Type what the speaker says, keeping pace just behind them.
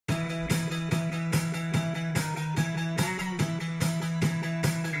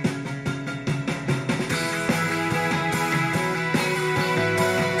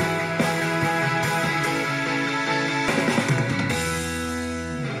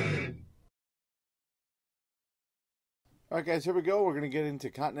Alright guys, here we go. We're going to get into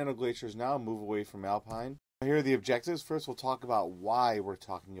continental glaciers now, move away from alpine. Here are the objectives. First, we'll talk about why we're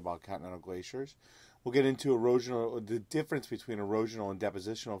talking about continental glaciers. We'll get into the difference between erosional and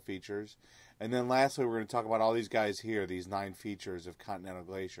depositional features. And then lastly, we're going to talk about all these guys here, these 9 features of continental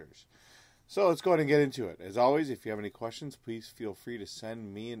glaciers. So let's go ahead and get into it. As always, if you have any questions, please feel free to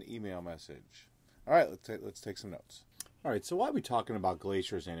send me an email message. Alright, let's take some notes. Alright, so why are we talking about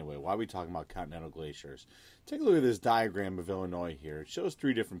glaciers anyway? Why are we talking about continental glaciers? Take a look at this diagram of Illinois here. It shows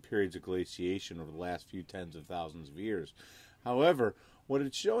 3 different periods of glaciation over the last few tens of thousands of years. However, what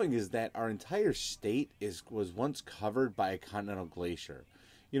it's showing is that our entire state was once covered by a continental glacier.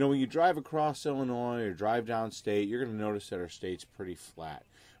 You know, when you drive across Illinois or drive downstate, you're going to notice that our state's pretty flat.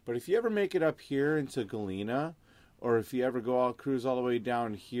 But if you ever make it up here into Galena, or if you ever cruise all the way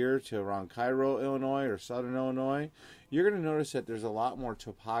down here to around Cairo, Illinois, or southern Illinois, you're going to notice that there's a lot more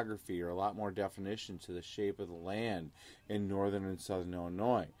topography or a lot more definition to the shape of the land in northern and southern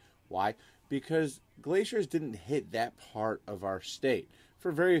Illinois. Why? Because glaciers didn't hit that part of our state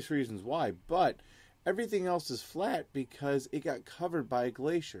for various reasons why, but everything else is flat because it got covered by a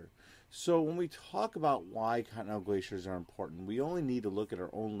glacier. So when we talk about why continental glaciers are important, we only need to look at our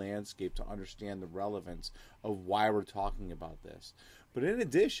own landscape to understand the relevance of why we're talking about this. But in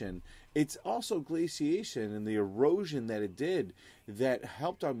addition, it's also glaciation and the erosion that it did that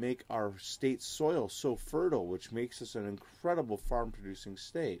helped make our state soil so fertile, which makes us an incredible farm-producing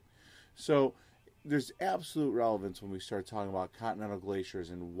state. So there's absolute relevance when we start talking about continental glaciers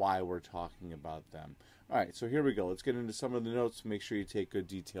and why we're talking about them. All right, so here we go. Let's get into some of the notes. Make sure you take good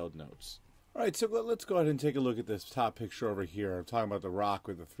detailed notes. All right, so let's go ahead and take a look at this top picture over here. I'm talking about the rock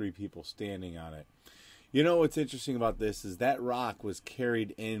with the 3 people standing on it. You know what's interesting about this is that rock was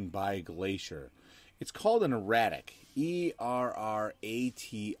carried in by a glacier. It's called an erratic. E-R-R-A-T-I-C.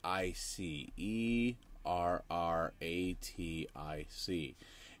 E-R-R-A-T-I-C.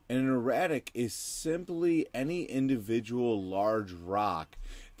 And an erratic is simply any individual large rock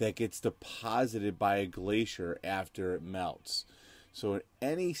that gets deposited by a glacier after it melts. So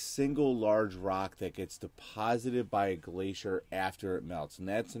any single large rock that gets deposited by a glacier after it melts, and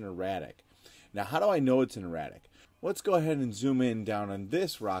that's an erratic. Now, how do I know it's an erratic? Let's go ahead and zoom in down on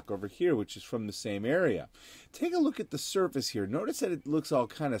this rock over here, which is from the same area. Take a look at the surface here. Notice that it looks all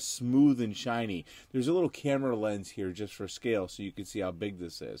kind of smooth and shiny. There's a little camera lens here just for scale so you can see how big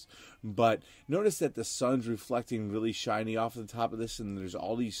this is. But notice that the sun's reflecting really shiny off the top of this, and there's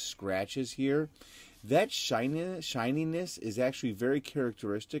all these scratches here. That shininess is actually very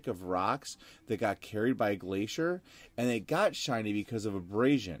characteristic of rocks that got carried by a glacier, and they got shiny because of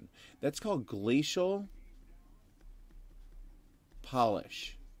abrasion. That's called glacial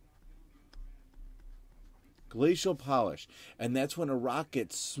polish. Glacial polish. And that's when a rock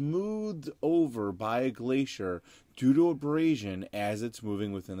gets smoothed over by a glacier due to abrasion as it's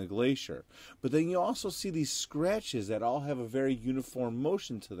moving within the glacier. But then you also see these scratches that all have a very uniform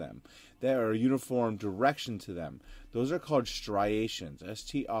motion to them, that are a uniform direction to them. Those are called striations.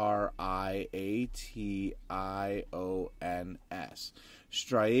 S-T-R-I-A-T-I-O-N-S.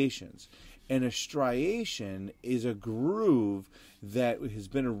 Striations. And a striation is a groove that has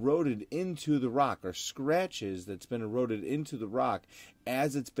been eroded into the rock, or scratches that's been eroded into the rock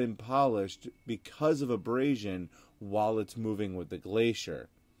as it's been polished because of abrasion while it's moving with the glacier.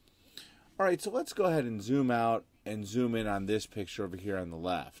 All right, so let's go ahead and zoom out and zoom in on this picture over here on the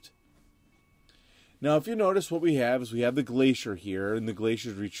left. Now, if you notice, what we have is the glacier here, and the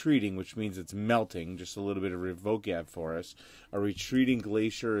glacier is retreating, which means it's melting. Just a little bit of vocab for us. A retreating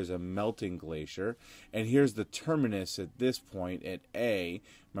glacier is a melting glacier. And here's the terminus at this point at A.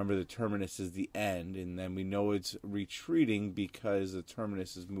 Remember, the terminus is the end, and then we know it's retreating because the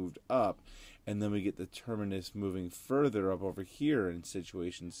terminus is moved up, and then we get the terminus moving further up over here in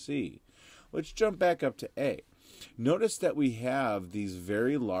situation C. Let's jump back up to A. Notice that we have these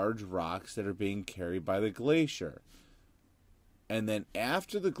very large rocks that are being carried by the glacier. And then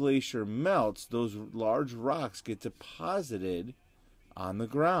after the glacier melts, those large rocks get deposited on the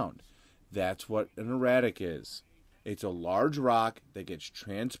ground. That's what an erratic is. It's a large rock that gets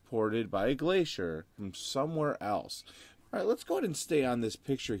transported by a glacier from somewhere else. All right, let's go ahead and stay on this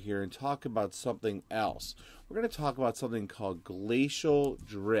picture here and talk about something else. We're going to talk about something called glacial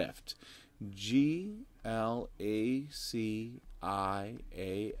drift. G-L-A-C-I-A-L,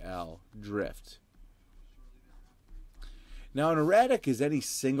 drift. Now, an erratic is any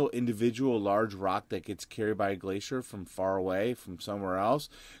single individual large rock that gets carried by a glacier from far away, from somewhere else.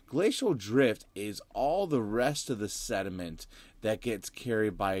 Glacial drift is all the rest of the sediment that gets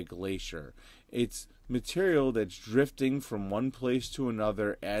carried by a glacier. It's material that's drifting from one place to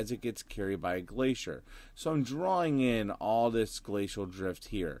another as it gets carried by a glacier. So I'm drawing in all this glacial drift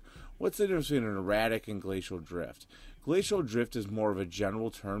here. What's the difference between an erratic and glacial drift? Glacial drift is more of a general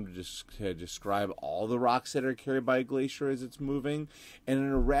term to describe all the rocks that are carried by a glacier as it's moving, and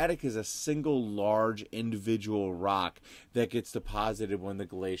an erratic is a single large individual rock that gets deposited when the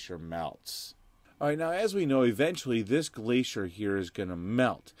glacier melts. All right, now as we know, eventually this glacier here is going to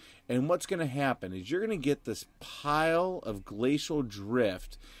melt. And what's going to happen is you're going to get this pile of glacial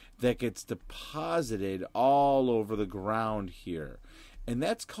drift that gets deposited all over the ground here. And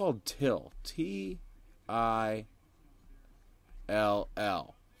that's called till. T-I-L-L.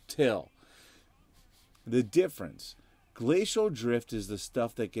 Till. The difference. Glacial drift is the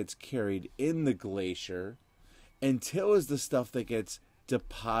stuff that gets carried in the glacier, and till is the stuff that gets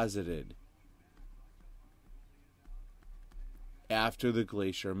deposited after the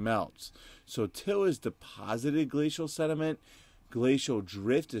glacier melts. So till is deposited glacial sediment, glacial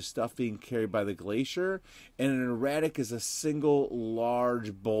drift is stuff being carried by the glacier, and an erratic is a single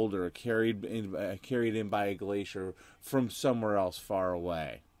large boulder carried in by a glacier from somewhere else far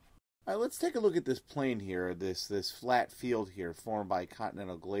away. All right, let's take a look at this plain here, this flat field here formed by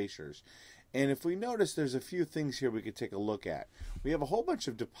continental glaciers. And if we notice, there's a few things here we could take a look at. We have a whole bunch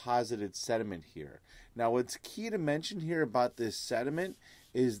of deposited sediment here. Now, what's key to mention here about this sediment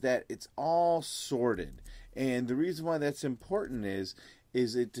is that it's all sorted. And the reason why that's important is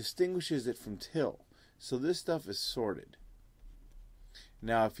it distinguishes it from till. So this stuff is sorted.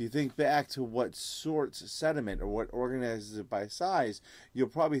 Now, if you think back to what sorts sediment or what organizes it by size, you'll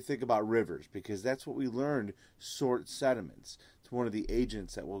probably think about rivers, because that's what we learned sort sediments. It's one of the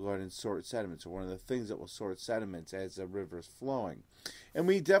agents that will go ahead and sort sediments, or one of the things that will sort sediments as the river is flowing. And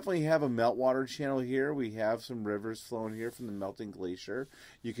we definitely have a meltwater channel here. We have some rivers flowing here from the melting glacier.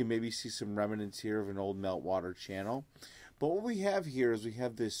 You can maybe see some remnants here of an old meltwater channel. But what we have here is we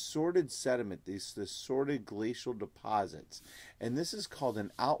have this sorted sediment, this sorted glacial deposits. And this is called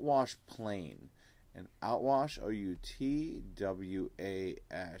an outwash plain. An outwash, O-U-T-W-A-S-H,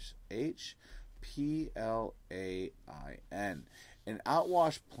 P-L-A-I-N. An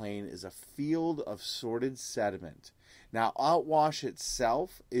outwash plain is a field of sorted sediment. Now, outwash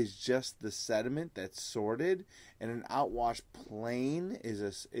itself is just the sediment that's sorted, and an outwash plain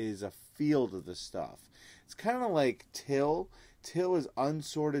is a field of the stuff. It's kind of like till. Till is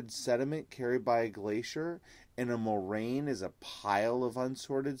unsorted sediment carried by a glacier, and a moraine is a pile of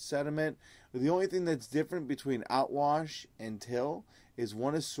unsorted sediment. The only thing that's different between outwash and till is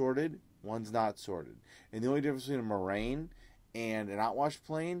one is sorted, one's not sorted. And the only difference between a moraine and an outwash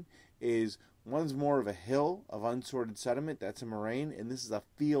plain is one's more of a hill of unsorted sediment, that's a moraine, and this is a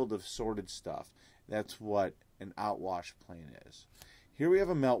field of sorted stuff. That's what an outwash plain is. Here we have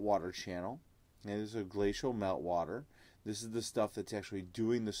a meltwater channel. And this is a glacial meltwater. This is the stuff that's actually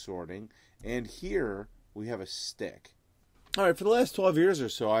doing the sorting. And here we have a stick. All right, for the last 12 years or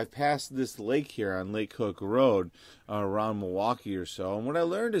so, I've passed this lake here on Lake Cook Road around Milwaukee or so. And what I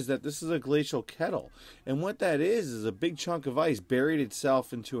learned is that this is a glacial kettle. And what that is a big chunk of ice buried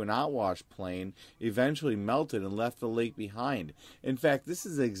itself into an outwash plain, eventually melted and left the lake behind. In fact, this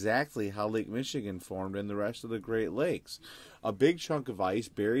is exactly how Lake Michigan formed and the rest of the Great Lakes. A big chunk of ice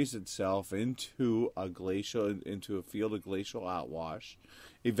buries itself into a field of glacial outwash.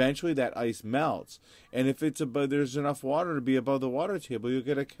 Eventually, that ice melts, and if there's enough water to be above the water table, you'll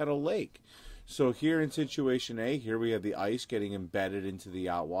get a kettle lake. So here in situation A, here we have the ice getting embedded into the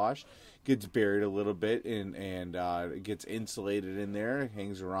outwash, gets buried a little bit, and it gets insulated in there,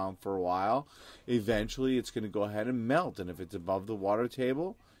 hangs around for a while. Eventually, it's going to go ahead and melt, and if it's above the water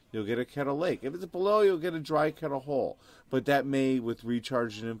table, you'll get a kettle lake. If it's below, you'll get a dry kettle hole. But that may, with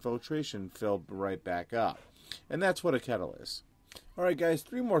recharge and infiltration, fill right back up. And that's what a kettle is. All right, guys,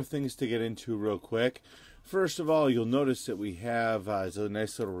 3 more things to get into real quick. First of all, you'll notice that we have, as a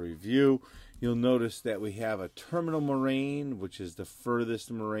nice little review, you'll notice that we have a terminal moraine, which is the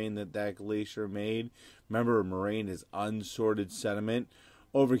furthest moraine that glacier made. Remember, a moraine is unsorted sediment.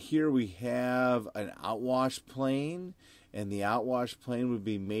 Over here, we have an outwash plain, and the outwash plain would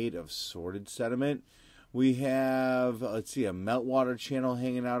be made of sorted sediment. We have, a meltwater channel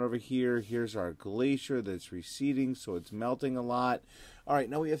hanging out over here. Here's our glacier that's receding, so it's melting a lot. All right,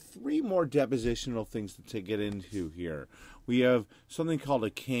 now we have 3 more depositional things to get into here. We have something called a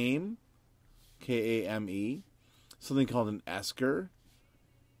kame, K-A-M-E, something called an esker,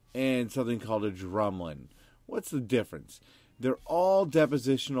 and something called a drumlin. What's the difference? They're all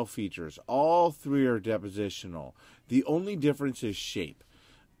depositional features. All 3 are depositional. The only difference is shape.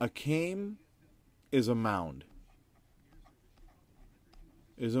 A kame is a mound.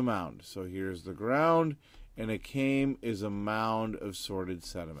 is a mound. So here's the ground, and a came is a mound of sorted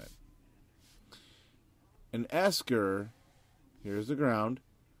sediment. An esker, here's the ground,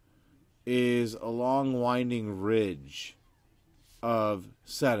 is a long winding ridge of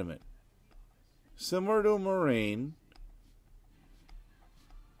sediment. Similar to a moraine,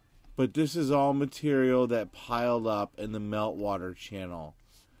 but this is all material that piled up in the Meltwater Channel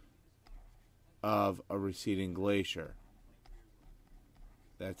of a receding glacier.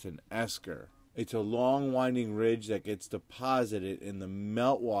 That's an esker. It's a long winding ridge that gets deposited in the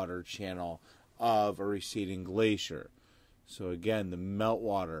Meltwater Channel of a receding glacier. So again, the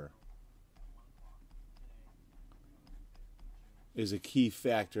meltwater is a key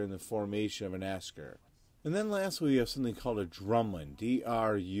factor in the formation of an esker. And then lastly, we have something called a drumlin.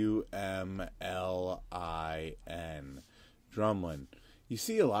 D-R-U-M-L-I-N. Drumlin. You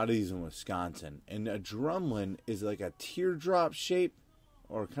see a lot of these in Wisconsin. And a drumlin is like a teardrop shape,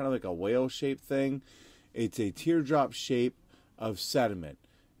 or kind of like a whale-shaped thing. It's a teardrop shape of sediment.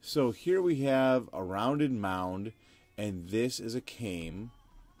 So here we have a rounded mound, and this is a came.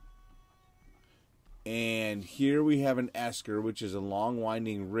 And here we have an esker, which is a long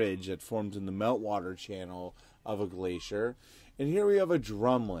winding ridge that forms in the Meltwater Channel of a glacier. And here we have a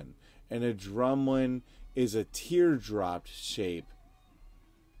drumlin. And a drumlin is a teardrop shape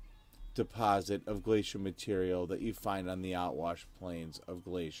deposit of glacial material that you find on the outwash plains of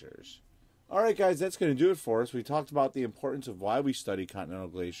glaciers. Alright guys, that's going to do it for us. We talked about the importance of why we study continental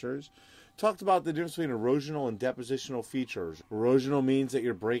glaciers. Talked about the difference between erosional and depositional features. Erosional means that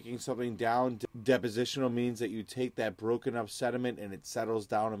you're breaking something down. Depositional means that you take that broken up sediment and it settles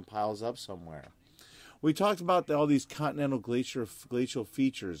down and piles up somewhere. We talked about all these continental glacial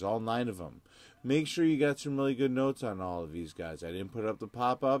features, all 9 of them. Make sure you got some really good notes on all of these guys. I didn't put up the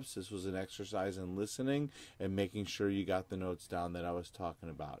pop-ups. This was an exercise in listening and making sure you got the notes down that I was talking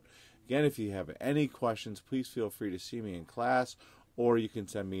about. Again, if you have any questions, please feel free to see me in class, or you can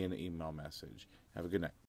send me an email message. Have a good night.